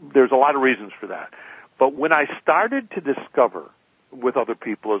there's a lot of reasons for that. But when I started to discover, with other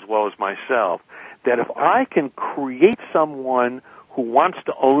people as well as myself, that if I can create someone who wants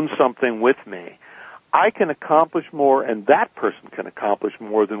to own something with me, I can accomplish more, and that person can accomplish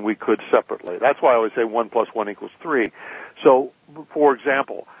more than we could separately. That's why I always say 1 + 1 = 3. So, for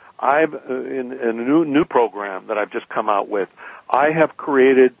example, I've in a new program that I've just come out with, I have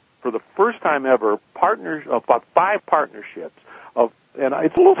created for the first time ever about 5 partnerships and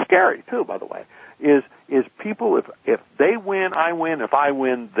it's a little scary too, by the way. Is people, if they win, I win. If I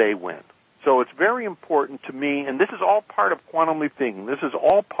win, they win. So it's very important to me, and this is all part of quantum leap thinking. This is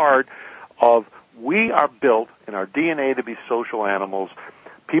all part of, we are built in our DNA to be social animals.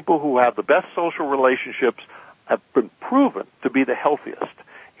 People who have the best social relationships have been proven to be the healthiest,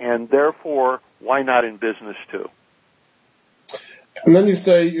 and therefore, why not in business too? And then you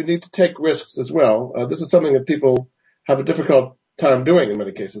say you need to take risks as well. This is something that people have a difficult time doing in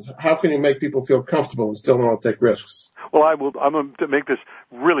many cases. How can you make people feel comfortable and still want to take risks? Well, I'm going to make this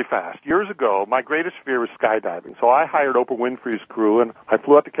really fast. Years ago, my greatest fear was skydiving. So I hired Oprah Winfrey's crew, and I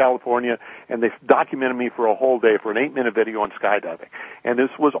flew out to California, and they documented me for a whole day for an 8-minute video on skydiving. And this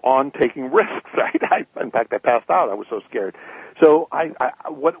was on taking risks. In fact, I passed out. I was so scared. So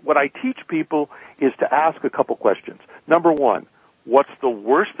what I teach people is to ask a couple questions. Number one, what's the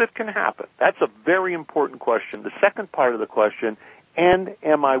worst that can happen? That's a very important question. The second part of the question, and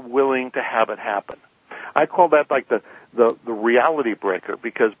am I willing to have it happen? I call that like the reality breaker,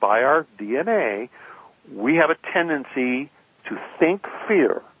 because by our DNA, we have a tendency to think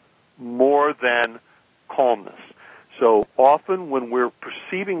fear more than calmness. So often when we're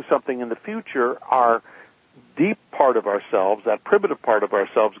perceiving something in the future, our deep part of ourselves, that primitive part of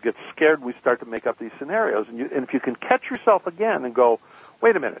ourselves, gets scared. We start to make up these scenarios. And if you can catch yourself again and go,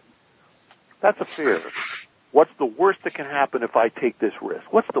 wait a minute, that's a fear. What's the worst that can happen if I take this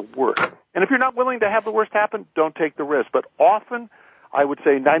risk? What's the worst? And if you're not willing to have the worst happen, don't take the risk. But often, I would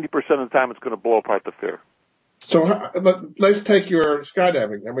say 90% of the time, it's going to blow apart the fear. So let's take your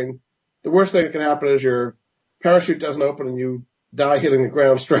skydiving. I mean, the worst thing that can happen is your parachute doesn't open and you die hitting the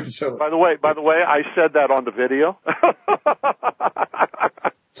ground straight. So By the way, I said that on the video.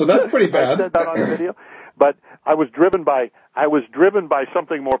 So that's pretty bad. I said that on the video. But I was driven by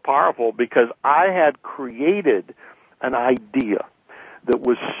something more powerful, because I had created an idea that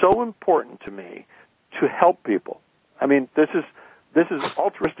was so important to me to help people. I mean, this is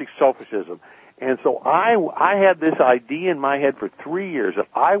altruistic selfishism. And so I had this idea in my head for 3 years that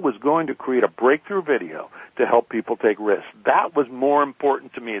I was going to create a breakthrough video to help people take risks. That was more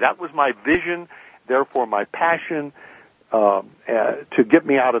important to me. That was my vision, therefore my passion, to get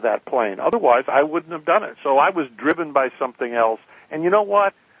me out of that plane. Otherwise, I wouldn't have done it. So I was driven by something else. And you know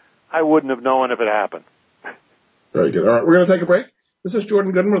what? I wouldn't have known if it happened. Very good. All right, we're going to take a break. This is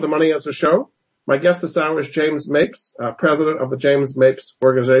Jordan Goodman of the Money Answer Show. My guest this hour is James Mapes, president of the James Mapes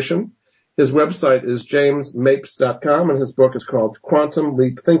Organization. His website is jamesmapes.com, and his book is called Quantum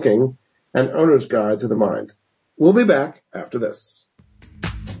Leap Thinking, An Owner's Guide to the Mind. We'll be back after this.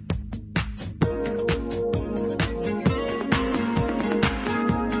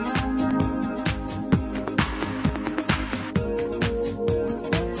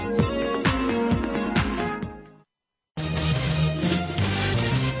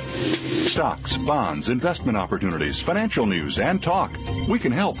 Stocks, bonds, investment opportunities, financial news, and talk. We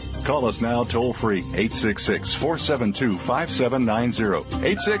can help. Call us now toll free, 866-472-5790.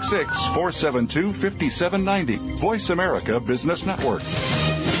 866-472-5790. Voice America Business Network.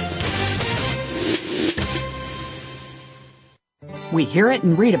 We hear it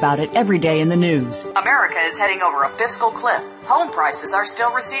and read about it every day in the news. America is heading over a fiscal cliff. Home prices are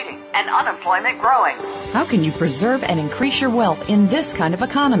still receding and unemployment growing. How can you preserve and increase your wealth in this kind of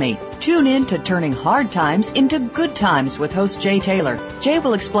economy? Tune in to Turning Hard Times into Good Times with host Jay Taylor. Jay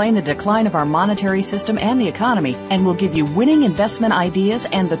will explain the decline of our monetary system and the economy, and will give you winning investment ideas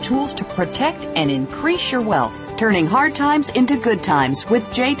and the tools to protect and increase your wealth. Turning Hard Times into Good Times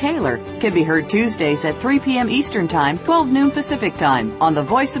with Jay Taylor can be heard Tuesdays at 3 p.m. Eastern Time, 12 noon Pacific Time on the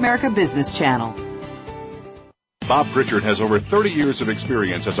Voice America Business Channel. Bob Pritchard has over 30 years of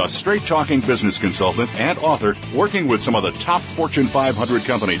experience as a straight-talking business consultant and author working with some of the top Fortune 500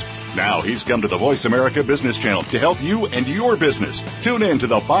 companies. Now he's come to the Voice America Business Channel to help you and your business. Tune in to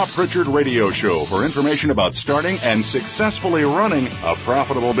the Bob Pritchard Radio Show for information about starting and successfully running a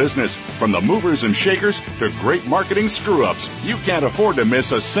profitable business. From the movers and shakers to great marketing screw-ups, you can't afford to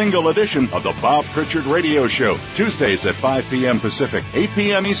miss a single edition of the Bob Pritchard Radio Show. Tuesdays at 5 p.m. Pacific, 8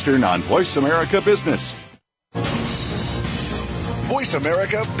 p.m. Eastern on Voice America Business. Voice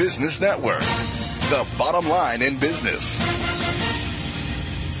America Business Network, the bottom line in business.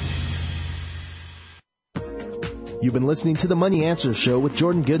 You've been listening to the Money Answer Show with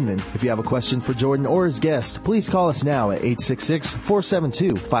Jordan Goodman. If you have a question for Jordan or his guest, please call us now at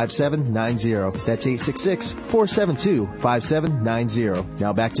 866-472-5790. That's 866-472-5790.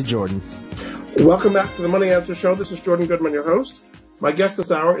 Now back to Jordan. Welcome back to the Money Answer Show. This is Jordan Goodman, your host. My guest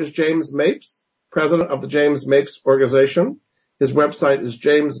this hour is James Mapes, president of the James Mapes Organization. His website is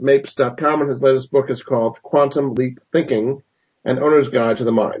jamesmapes.com, and his latest book is called Quantum Leap Thinking, An Owner's Guide to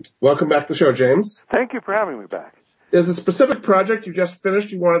the Mind. Welcome back to the show, James. Thank you for having me back. There's a specific project you just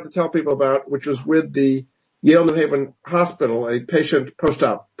finished you wanted to tell people about, which was with the Yale New Haven Hospital, a patient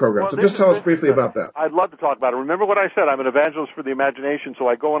post-op program. So just tell us briefly about that. I'd love to talk about it. Remember what I said, I'm an evangelist for the imagination, so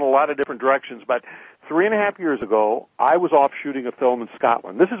I go in a lot of different directions. But 3.5 years ago, I was off shooting a film in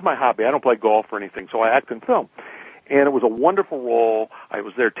Scotland. This is my hobby. I don't play golf or anything, so I act in film. And it was a wonderful role. I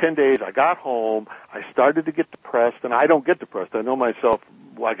was there 10 days. I got home. I started to get depressed, and I don't get depressed. I know myself,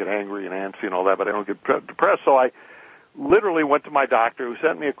 I get angry and antsy and all that, but I don't get depressed. So I literally went to my doctor, who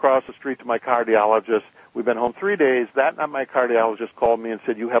sent me across the street to my cardiologist. We've been home 3 days. That night my cardiologist called me and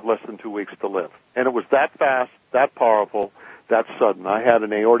said, you have less than 2 weeks to live. And it was that fast, that powerful, that sudden. I had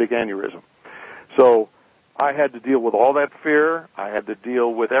an aortic aneurysm. So I had to deal with all that fear. I had to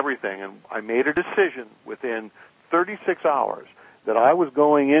deal with everything. And I made a decision within 36 hours that I was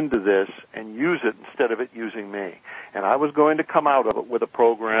going into this and use it instead of it using me. And I was going to come out of it with a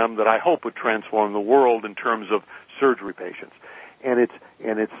program that I hope would transform the world in terms of surgery patients. And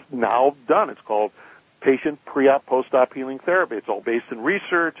it's now done. It's called Patient Pre-Op Post-Op Healing Therapy. It's all based in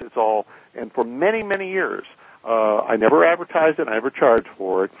research. And for many, many years, I never advertised it. I never charged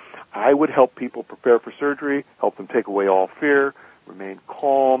for it. I would help people prepare for surgery, help them take away all fear, remain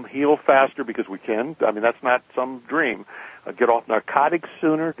calm, heal faster because we can. I mean, that's not some dream. Get off narcotics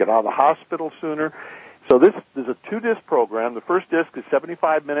sooner, get out of the hospital sooner. So this is a 2-disc program. The first disc is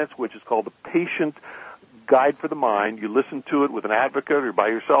 75 minutes, which is called the Patient Guide for the Mind. You listen to it with an advocate or by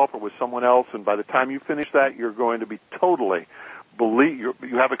yourself or with someone else, and by the time you finish that, you're going to be totally you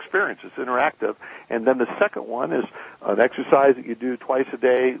have experience. It's interactive. And then the second one is an exercise that you do twice a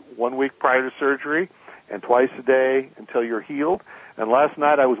day, 1 week prior to surgery, and twice a day until you're healed. And last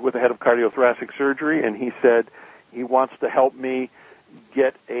night I was with the head of cardiothoracic surgery, and he said he wants to help me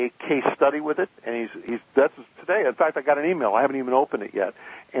get a case study with it. And that's today. In fact, I got an email. I haven't even opened it yet.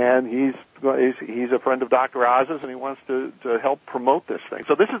 And he's a friend of Dr. Oz's, and he wants to help promote this thing.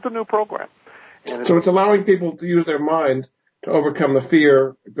 So this is the new program. And so it's allowing people to use their mind to overcome the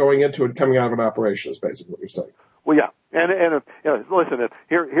fear going into it, coming out of an operation is basically what you're saying. Well, yeah. And listen,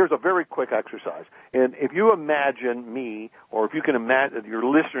 here's a very quick exercise. And if you imagine me, or if you can imagine your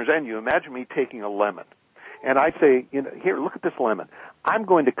listeners and you, imagine me taking a lemon. And I say, here, look at this lemon. I'm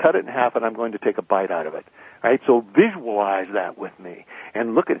going to cut it in half, and I'm going to take a bite out of it. Right? So visualize that with me.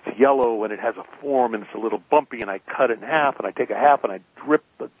 And look, it's yellow, and it has a form, and it's a little bumpy, and I cut it in half, and I take a half, and I drip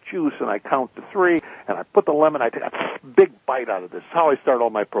the juice, and I count to 3, and I put the lemon, I take a big bite out of this. That's how I start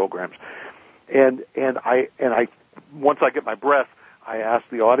all my programs. And I once I get my breath, I ask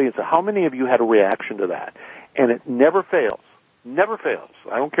the audience, how many of you had a reaction to that? And it never fails. Never fails.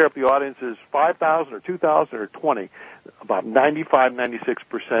 I don't care if the audience is 5,000 or 2,000 or 20. About 95,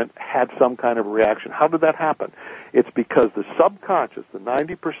 96% had some kind of reaction. How did that happen? It's because the subconscious, the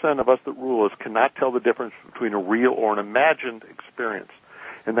 90% of us that rule us, cannot tell the difference between a real or an imagined experience.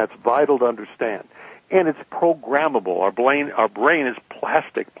 And that's vital to understand. And it's programmable. Our brain is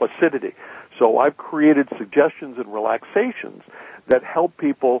plasticity. So I've created suggestions and relaxations that help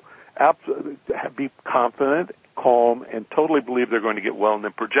people be confident, calm, and totally believe they're going to get well, and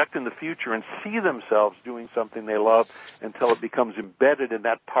then project in the future and see themselves doing something they love until it becomes embedded in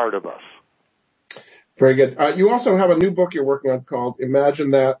that part of us. Very good. You also have a new book you're working on called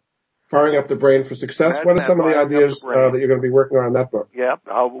Imagine That, Firing Up the Brain for Success. Imagine what are some of the ideas that you're going to be working on in that book? Yeah,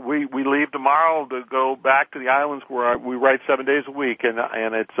 we leave tomorrow to go back to the islands where we write 7 days a week, and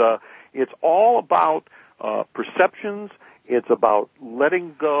it's all about perceptions. It's about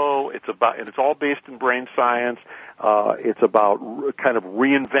letting go. It's all based in brain science. It's about kind of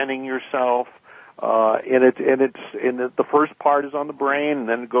reinventing yourself. The first part is on the brain, and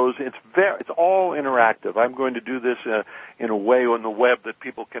then it goes. It's all interactive. I'm going to do this in a way on the web that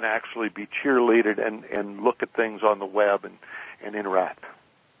people can actually be cheerleaded and look at things on the web and interact.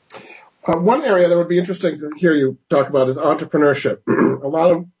 One area that would be interesting to hear you talk about is entrepreneurship. A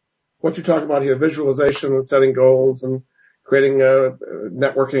lot of what you talk about here, visualization and setting goals and creating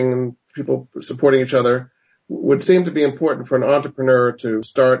networking and people supporting each other, would seem to be important for an entrepreneur to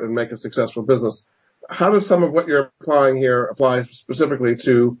start and make a successful business. How does some of what you're applying here apply specifically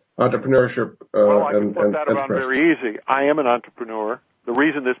to entrepreneurship? I can put that around very easy. I am an entrepreneur. The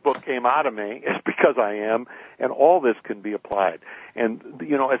reason this book came out of me is because I am, and all this can be applied. And,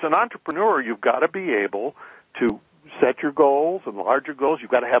 as an entrepreneur, you've got to be able to set your goals and larger goals.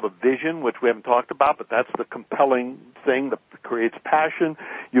 You've got to have a vision, which we haven't talked about, but that's the compelling thing that creates passion.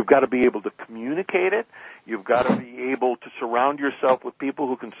 You've got to be able to communicate it. You've got to be able to surround yourself with people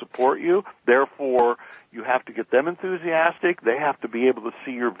who can support you. Therefore, you have to get them enthusiastic. They have to be able to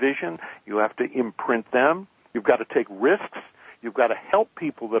see your vision. You have to imprint them. You've got to take risks. You've got to help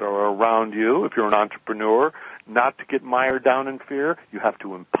people that are around you, if you're an entrepreneur, not to get mired down in fear. You have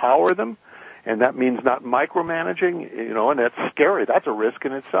to empower them. And that means not micromanaging, and that's scary. That's a risk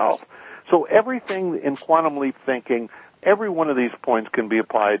in itself. So everything in quantum leap thinking, every one of these points can be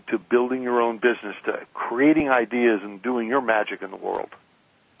applied to building your own business, to creating ideas and doing your magic in the world.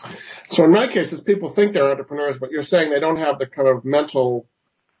 So in many cases, people think they're entrepreneurs, but you're saying they don't have the kind of mental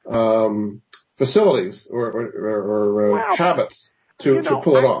facilities or habits to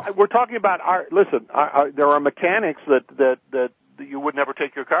pull it off. We're talking about there are mechanics that you would never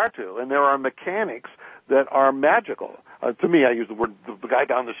take your car to, and there are mechanics that are magical. To me, I use the word, the guy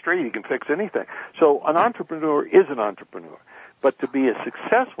down the street, he can fix anything. So an entrepreneur is an entrepreneur. But to be a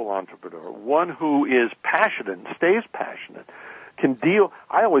successful entrepreneur, one who is passionate and stays passionate, can deal.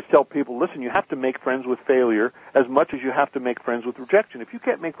 I always tell people, listen, you have to make friends with failure as much as you have to make friends with rejection. If you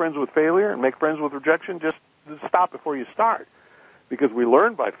can't make friends with failure and make friends with rejection, just stop before you start. Because we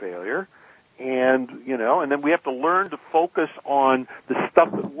learn by failure. And then we have to learn to focus on the stuff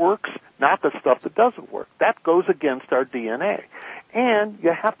that works, not the stuff that doesn't work. That goes against our DNA. And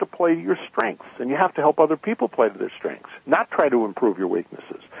you have to play to your strengths, and you have to help other people play to their strengths, not try to improve your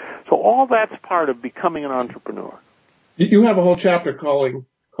weaknesses. So all that's part of becoming an entrepreneur. You have a whole chapter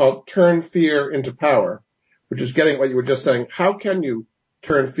called Turn Fear into Power, which is getting what you were just saying. How can you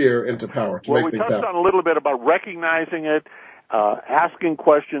turn fear into power to make things happen? We touched on a little bit about recognizing it, asking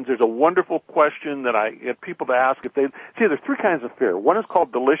questions. There's a wonderful question that I get people to ask if there's three kinds of fear. One is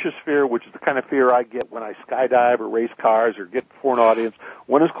called delicious fear, which is the kind of fear I get when I skydive or race cars or get before an audience.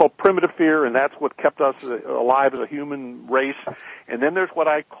 One is called primitive fear, and that's what kept us alive as a human race. And then there's what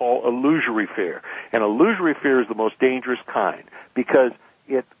I call illusory fear. And illusory fear is the most dangerous kind because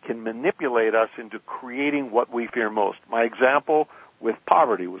it can manipulate us into creating what we fear most. My example with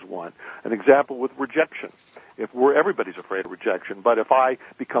poverty was one. An example with rejection. Everybody's afraid of rejection, but if I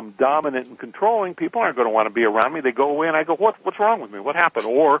become dominant and controlling, people aren't going to want to be around me. They go away and I go, what's wrong with me? What happened?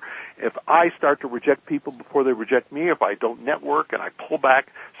 Or if I start to reject people before they reject me, if I don't network and I pull back,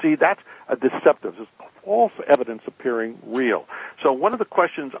 see, that's a deceptive. It's false evidence appearing real. So one of the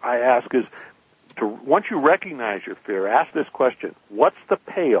questions I ask is, once you recognize your fear, ask this question: what's the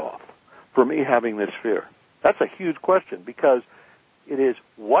payoff for me having this fear? That's a huge question because it is,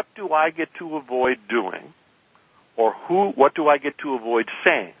 what do I get to avoid doing? Or what do I get to avoid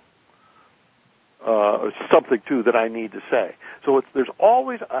saying? Something, too, that I need to say. So there's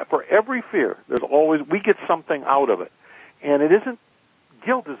always, for every fear, we get something out of it. And it isn't,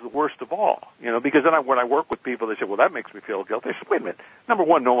 guilt is the worst of all, because then when I work with people, they say, well, that makes me feel guilty. I say, wait a minute. Number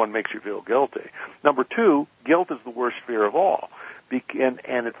one, no one makes you feel guilty. Number two, guilt is the worst fear of all.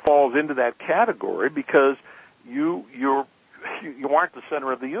 And it falls into that category because you aren't the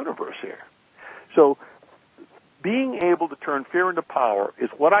center of the universe here. So, being able to turn fear into power is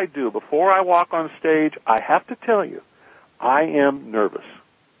what I do. Before I walk on stage, I have to tell you, I am nervous,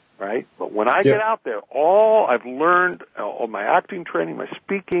 right? But when I get out there, all I've learned, all my acting training, my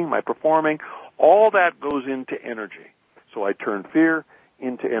speaking, my performing, all that goes into energy. So I turn fear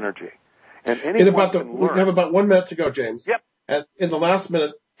into energy. And anyone can learn. We have about 1 minute to go, James. Yep. And in the last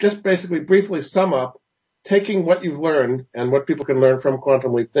minute, just basically briefly sum up, taking what you've learned and what people can learn from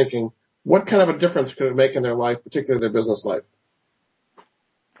Quantum Leap thinking, what kind of a difference could it make in their life, particularly their business life?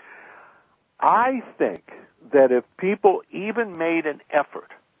 I think that if people even made an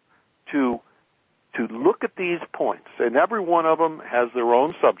effort to look at these points, and every one of them has their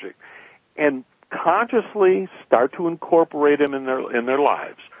own subject, and consciously start to incorporate them in their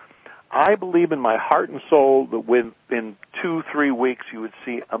lives, I believe in my heart and soul that within 2-3 weeks you would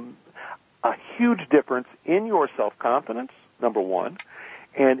see a huge difference in your self-confidence, number one,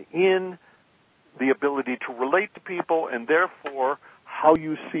 and in the ability to relate to people, and therefore how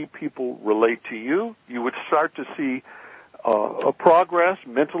you see people relate to you. You would start to see a progress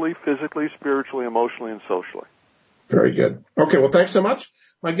mentally, physically, spiritually, emotionally, and socially. Very good. Okay, well, thanks so much.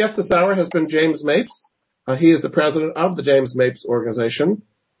 My guest this hour has been James Mapes. He is the president of the James Mapes Organization.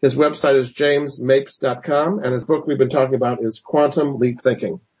 His website is jamesmapes.com, and his book we've been talking about is Quantum Leap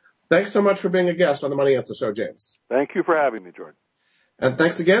Thinking. Thanks so much for being a guest on the Money Answer Show, James. Thank you for having me, Jordan. And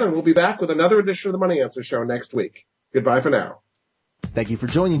thanks again, and we'll be back with another edition of the Money Answer Show next week. Goodbye for now. Thank you for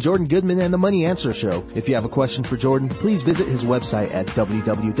joining Jordan Goodman and the Money Answer Show. If you have a question for Jordan, please visit his website at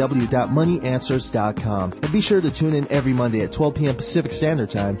www.moneyanswers.com. And be sure to tune in every Monday at 12 p.m. Pacific Standard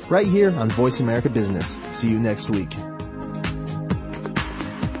Time right here on Voice America Business. See you next week.